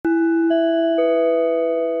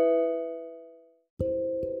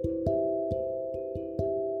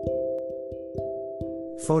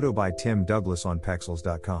Photo by Tim Douglas on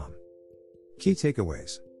Pexels.com. Key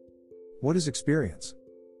takeaways. What is experience?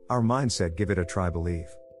 Our mindset, give it a try, believe.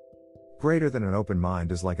 Greater than an open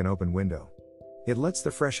mind is like an open window. It lets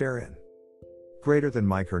the fresh air in. Greater than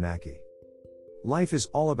Mike Hernacki. Life is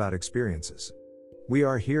all about experiences. We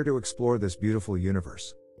are here to explore this beautiful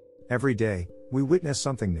universe. Every day, we witness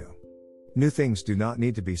something new. New things do not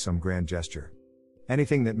need to be some grand gesture.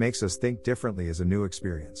 Anything that makes us think differently is a new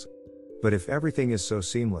experience. But if everything is so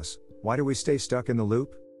seamless, why do we stay stuck in the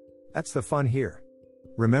loop? That's the fun here.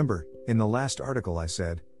 Remember, in the last article I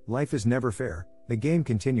said, life is never fair, the game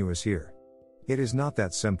continuous here. It is not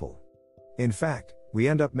that simple. In fact, we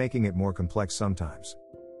end up making it more complex sometimes.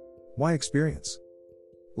 Why experience?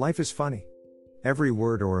 Life is funny. Every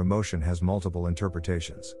word or emotion has multiple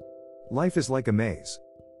interpretations. Life is like a maze.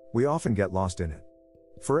 We often get lost in it.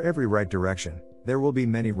 For every right direction, there will be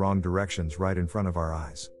many wrong directions right in front of our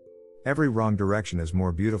eyes. Every wrong direction is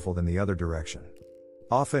more beautiful than the other direction.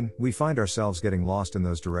 Often, we find ourselves getting lost in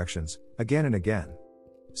those directions, again and again.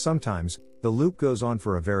 Sometimes, the loop goes on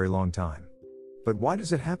for a very long time. But why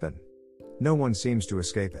does it happen? No one seems to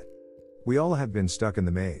escape it. We all have been stuck in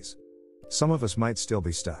the maze. Some of us might still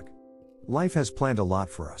be stuck. Life has planned a lot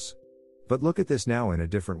for us. But look at this now in a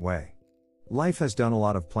different way. Life has done a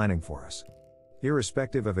lot of planning for us.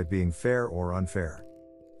 Irrespective of it being fair or unfair.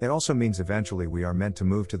 It also means eventually we are meant to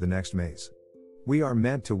move to the next maze. We are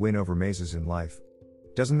meant to win over mazes in life.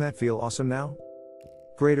 Doesn't that feel awesome now?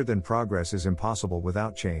 Greater than progress is impossible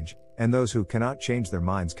without change, and those who cannot change their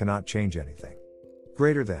minds cannot change anything.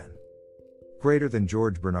 Greater than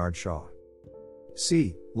George Bernard Shaw.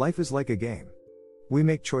 See, life is like a game. We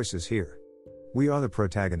make choices here. We are the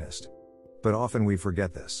protagonist. But often we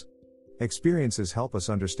forget this. Experiences help us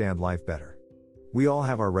understand life better. We all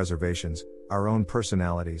have our reservations, our own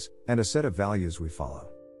personalities, and a set of values we follow.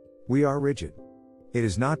 We are rigid. It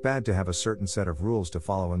is not bad to have a certain set of rules to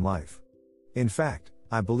follow in life. In fact,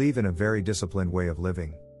 I believe in a very disciplined way of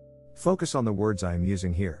living. Focus on the words I am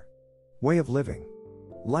using here. Way of living.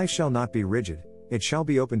 Life shall not be rigid, it shall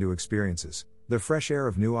be open to experiences, the fresh air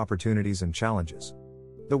of new opportunities and challenges.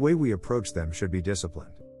 The way we approach them should be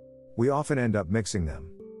disciplined. We often end up mixing them.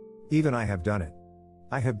 Even I have done it.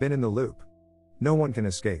 I have been in the loop. No one can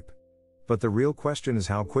escape. But the real question is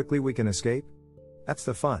how quickly we can escape? That's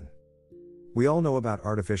the fun. We all know about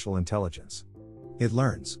artificial intelligence. It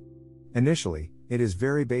learns. Initially, it is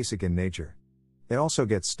very basic in nature. It also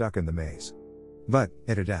gets stuck in the maze. But,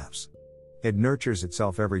 it adapts. It nurtures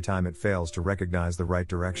itself every time it fails to recognize the right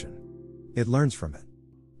direction. It learns from it.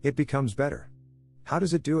 It becomes better. How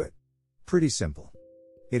does it do it? Pretty simple.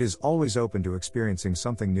 It is always open to experiencing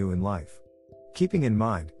something new in life. Keeping in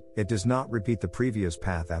mind, it does not repeat the previous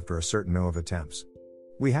path after a certain number of attempts.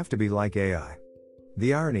 We have to be like AI.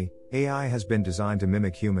 The irony, AI has been designed to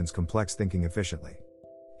mimic humans' complex thinking efficiently.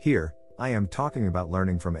 Here, I am talking about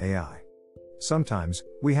learning from AI. Sometimes,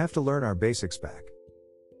 we have to learn our basics back.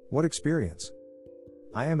 What experience?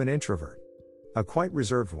 I am an introvert. A quite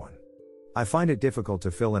reserved one. I find it difficult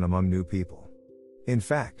to fill in among new people. In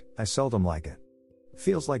fact, I seldom like it.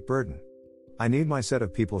 Feels like burden. I need my set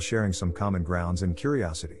of people sharing some common grounds and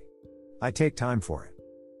curiosity. I take time for it.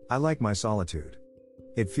 I like my solitude.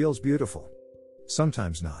 It feels beautiful.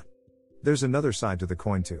 Sometimes not. There's another side to the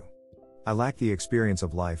coin too. I lack the experience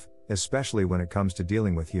of life, especially when it comes to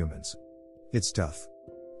dealing with humans. It's tough.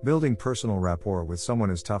 Building personal rapport with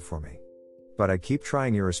someone is tough for me. But I keep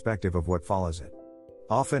trying irrespective of what follows it.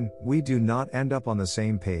 Often, we do not end up on the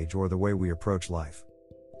same page or the way we approach life.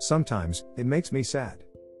 Sometimes, it makes me sad.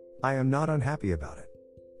 I am not unhappy about it.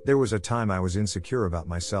 There was a time I was insecure about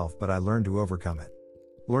myself, but I learned to overcome it.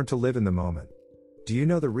 Learned to live in the moment. Do you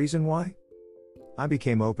know the reason why? I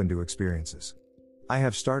became open to experiences. I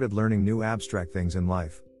have started learning new abstract things in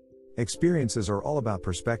life. Experiences are all about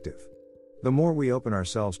perspective. The more we open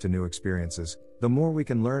ourselves to new experiences, the more we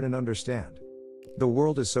can learn and understand. The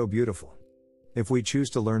world is so beautiful. If we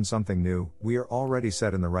choose to learn something new, we are already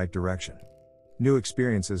set in the right direction. New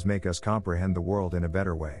experiences make us comprehend the world in a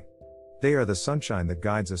better way. They are the sunshine that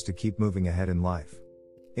guides us to keep moving ahead in life.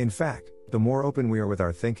 In fact, the more open we are with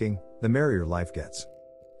our thinking, the merrier life gets.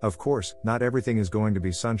 Of course, not everything is going to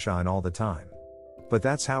be sunshine all the time. But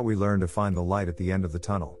that's how we learn to find the light at the end of the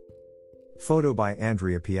tunnel. Photo by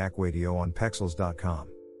Andrea Piacquadio on Pexels.com.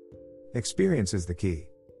 Experience is the key.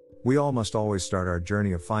 We all must always start our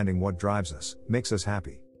journey of finding what drives us, makes us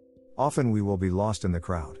happy. Often we will be lost in the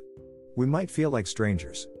crowd. We might feel like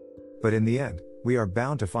strangers. But in the end, we are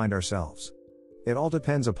bound to find ourselves. It all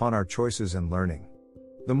depends upon our choices and learning.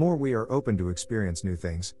 The more we are open to experience new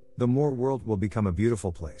things, the more world will become a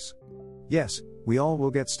beautiful place. Yes, we all will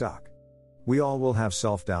get stuck. We all will have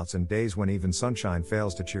self-doubts and days when even sunshine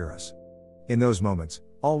fails to cheer us. In those moments,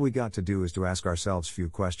 all we got to do is to ask ourselves few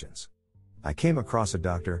questions. I came across a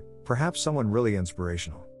doctor, perhaps someone really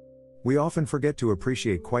inspirational. We often forget to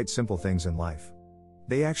appreciate quite simple things in life.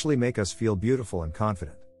 They actually make us feel beautiful and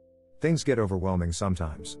confident. Things get overwhelming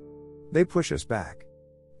sometimes. They push us back.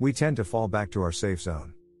 We tend to fall back to our safe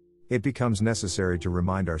zone. It becomes necessary to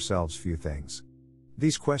remind ourselves few things.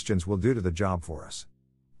 These questions will do the job for us.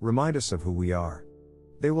 Remind us of who we are.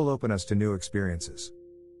 They will open us to new experiences.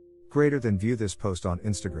 Greater than. View this post on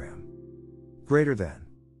Instagram. Greater than.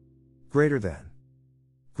 Greater than.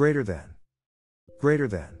 Greater than. Greater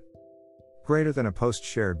than. Greater than. A post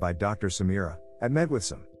shared by Dr. Samira at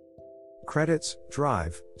MedWithSam. Credits,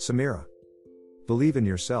 Drive, Samira. Believe in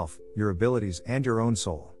yourself, your abilities, and your own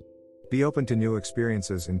soul. Be open to new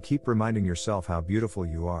experiences and keep reminding yourself how beautiful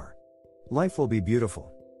you are. Life will be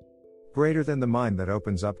beautiful. Greater than. The mind that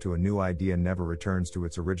opens up to a new idea never returns to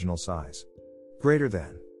its original size. Greater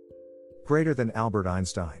than. Greater than. Albert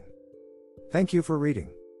Einstein. Thank you for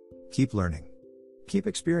reading. Keep learning. Keep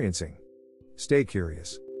experiencing. Stay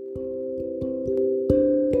curious.